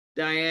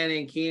Diana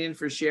and Keenan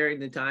for sharing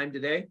the time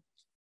today.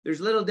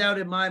 There's little doubt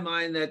in my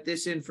mind that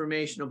this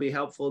information will be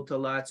helpful to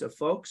lots of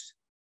folks.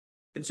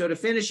 And so to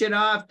finish it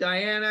off,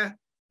 Diana,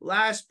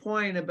 last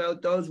point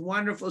about those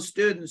wonderful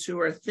students who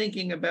are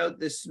thinking about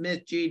the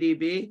Smith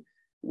GDB.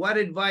 What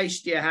advice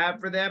do you have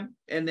for them?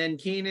 And then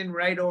Keenan,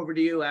 right over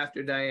to you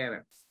after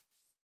Diana.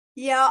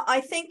 Yeah,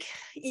 I think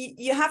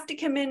you have to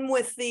come in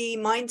with the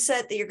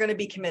mindset that you're going to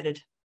be committed.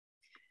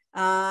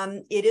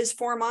 It is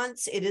 4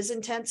 months. It is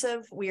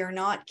intensive. We are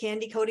not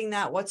candy coating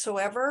that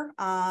whatsoever.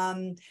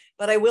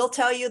 But I will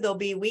tell you, there'll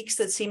be weeks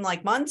that seem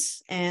like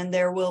months, and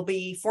there will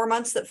be 4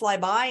 months that fly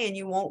by and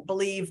you won't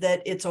believe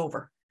that it's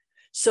over.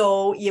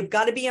 So you've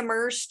got to be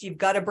immersed. You've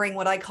got to bring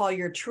what I call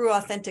your true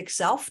authentic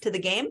self to the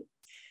game.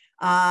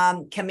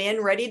 Come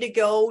in ready to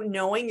go,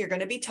 knowing you're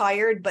going to be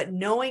tired, but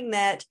knowing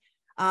that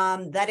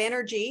that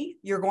energy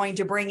you're going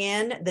to bring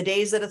in the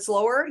days that it's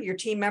lower, your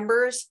team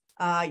members,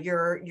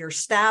 your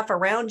staff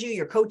around you,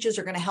 your coaches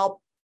are going to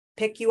help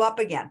pick you up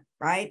again,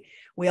 right?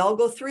 We all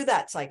go through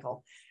that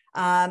cycle.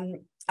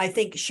 I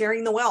think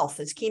sharing the wealth,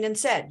 as Keenan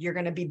said, you're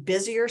going to be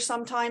busier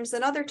sometimes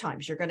than other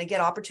times. You're going to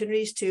get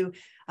opportunities to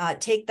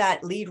take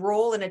that lead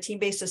role in a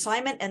team-based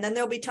assignment. And then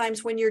there'll be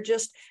times when you're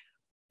just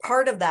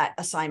part of that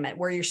assignment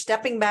where you're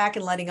stepping back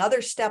and letting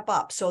others step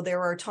up. So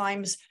there are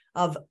times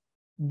of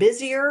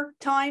busier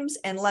times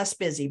and less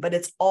busy, but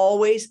it's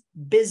always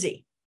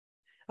busy.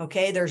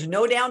 Okay. There's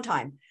no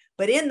downtime.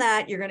 But in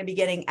that, you're going to be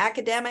getting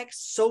academics,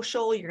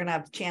 social, you're going to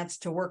have a chance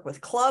to work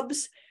with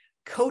clubs,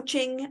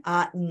 coaching,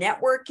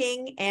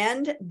 networking,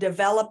 and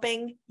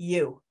developing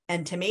you.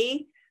 And to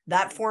me,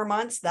 that 4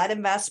 months, that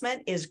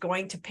investment is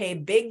going to pay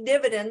big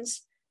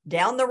dividends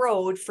down the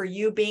road for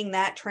you being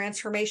that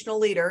transformational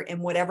leader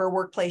in whatever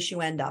workplace you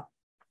end up.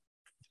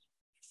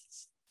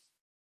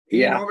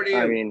 Yeah, over to you.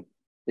 I mean,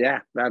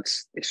 yeah,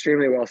 that's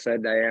extremely well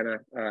said, Diana.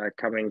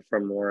 Coming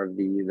from more of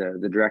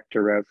the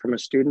director route, from a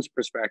student's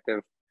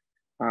perspective,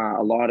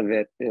 a lot of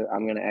it,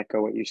 I'm going to echo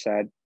what you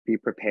said. Be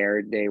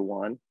prepared day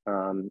one.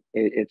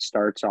 It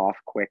starts off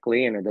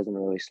quickly and it doesn't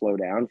really slow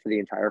down for the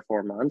entire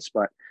 4 months.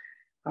 But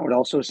I would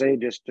also say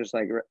just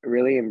like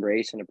really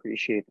embrace and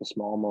appreciate the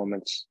small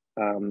moments.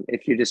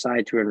 If you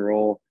decide to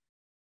enroll,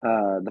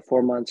 the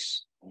 4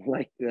 months,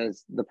 like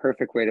the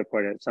perfect way to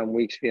put it. Some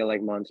weeks feel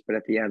like months, but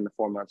at the end, the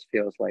 4 months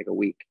feels like a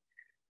week.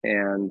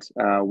 And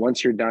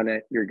once you're done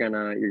it, you're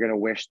gonna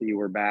wish that you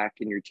were back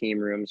in your team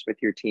rooms with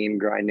your team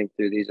grinding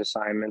through these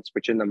assignments,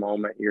 which in the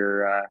moment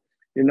you're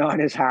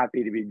not as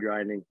happy to be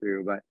grinding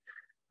through. But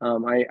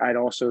I'd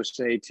also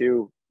say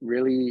too,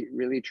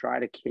 really try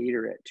to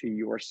cater it to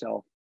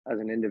yourself as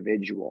an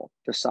individual.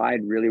 Decide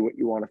really what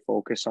you want to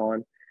focus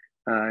on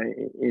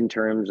in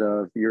terms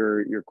of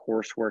your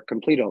coursework.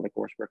 Complete all the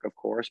coursework, of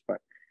course, but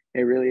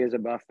it really is a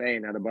buffet.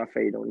 And at a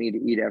buffet, you don't need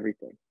to eat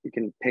everything. You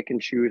can pick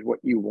and choose what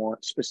you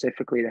want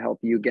specifically to help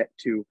you get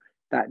to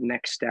that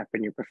next step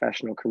in your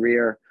professional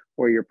career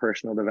or your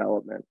personal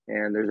development.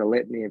 And there's a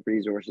litany of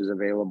resources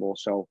available.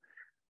 So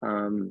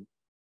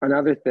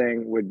another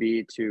thing would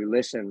be to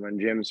listen when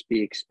Jim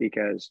speaks,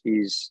 because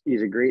he's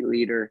a great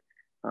leader.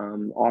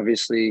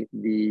 Obviously,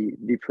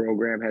 the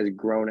program has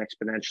grown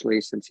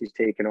exponentially since he's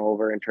taken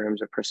over in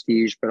terms of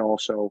prestige, but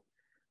also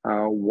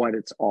what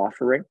it's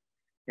offering.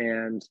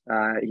 And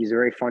he's a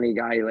very funny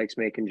guy. He likes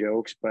making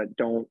jokes, but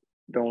don't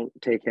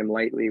take him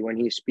lightly when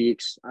he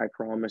speaks. I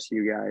promise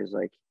you guys,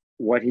 like,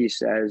 what he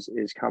says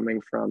is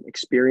coming from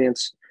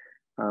experience,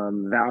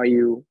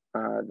 value,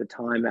 the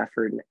time,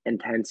 effort, and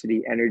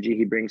intensity, energy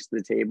he brings to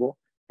the table,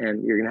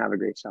 and you're gonna have a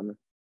great summer.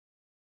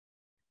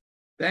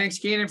 Thanks,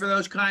 Keenan, for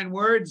those kind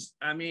words.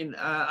 I mean,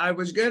 I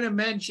was going to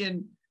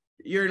mention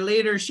your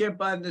leadership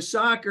on the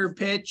soccer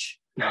pitch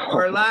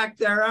or lack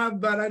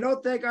thereof, but I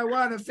don't think I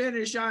want to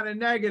finish on a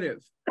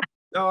negative.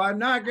 So I'm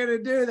not going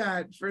to do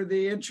that for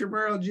the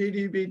intramural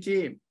GDB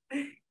team.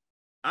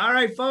 All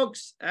right,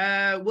 folks,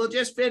 we'll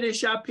just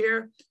finish up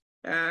here.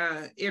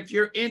 If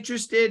you're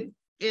interested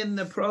in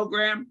the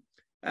program,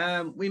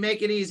 we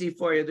make it easy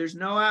for you. There's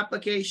no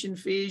application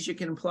fees. You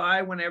can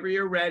apply whenever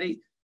you're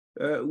ready.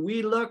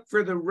 We look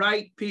for the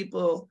right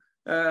people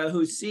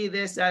who see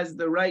this as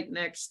the right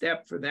next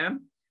step for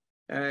them.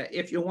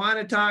 If you want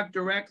to talk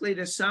directly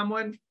to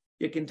someone,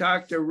 you can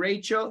talk to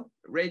Rachel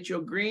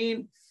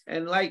Green.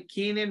 And like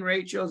Keenan,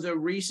 Rachel's a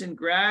recent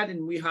grad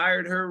and we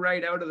hired her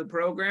right out of the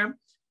program.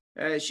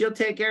 She'll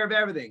take care of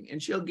everything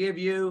and she'll give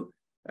you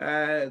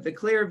the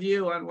clear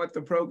view on what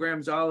the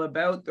program's all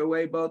about, the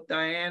way both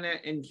Diana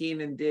and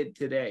Keenan did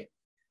today.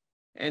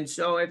 And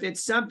so if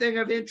it's something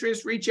of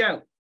interest, reach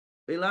out.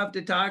 We love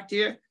to talk to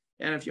you.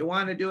 And if you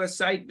want to do a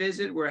site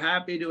visit, we're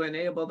happy to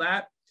enable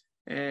that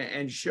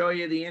and show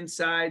you the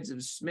insides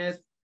of Smith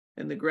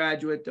and the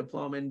Graduate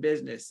Diploma in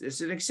Business. This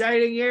is an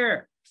exciting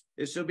year.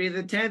 This will be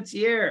the 10th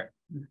year.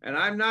 And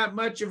I'm not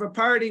much of a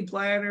party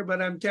planner,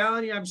 but I'm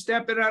telling you, I'm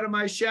stepping out of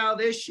my shell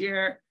this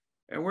year.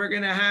 And we're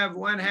going to have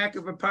one heck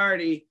of a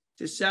party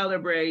to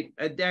celebrate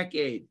a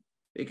decade,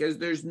 because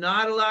there's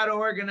not a lot of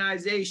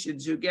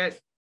organizations who get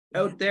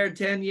out there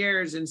 10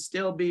 years and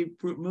still be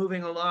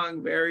moving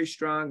along very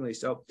strongly.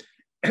 So,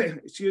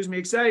 excuse me,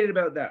 excited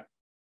about that.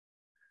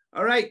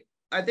 All right,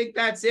 I think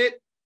that's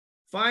it.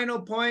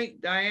 Final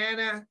point,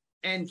 Diana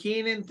and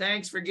Keenan,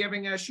 thanks for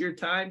giving us your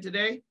time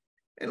today.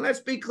 And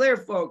let's be clear,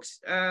 folks,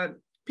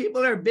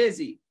 people are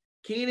busy.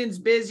 Keenan's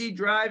busy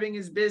driving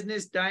his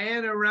business.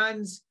 Diana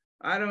runs,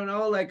 I don't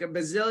know, like a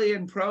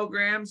bazillion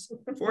programs.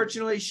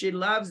 Fortunately, she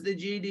loves the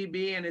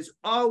GDB and is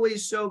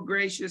always so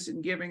gracious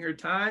in giving her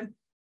time.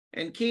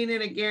 And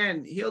Keenan,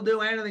 again, he'll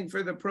do anything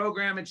for the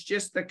program. It's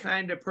just the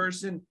kind of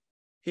person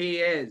he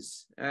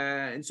is.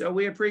 And so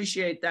we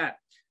appreciate that.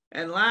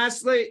 And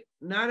lastly,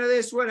 none of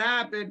this would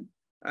happen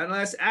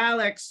unless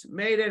Alex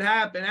made it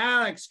happen.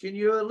 Alex, can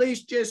you at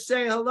least just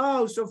say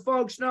hello so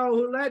folks know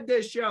who led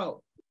this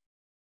show?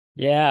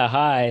 Yeah,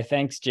 hi.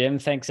 Thanks, Jim.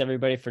 Thanks,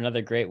 everybody, for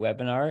another great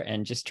webinar.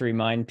 And just to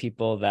remind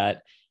people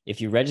that if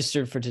you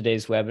registered for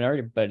today's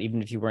webinar, but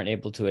even if you weren't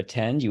able to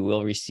attend, you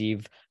will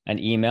receive an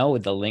email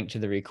with the link to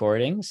the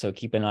recording. So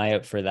keep an eye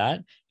out for that.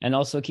 And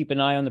also keep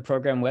an eye on the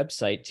program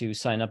website to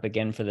sign up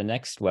again for the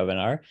next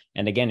webinar.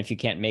 And again, if you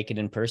can't make it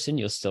in person,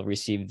 you'll still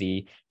receive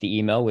the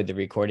email with the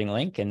recording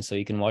link. And so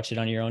you can watch it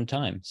on your own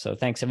time. So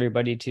thanks,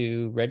 everybody,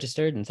 to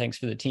registered. And thanks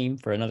for the team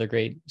for another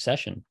great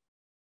session.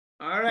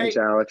 All right. Thanks,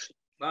 Alex.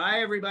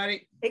 Bye,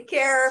 everybody. Take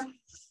care.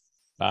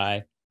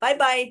 Bye.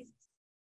 Bye-bye.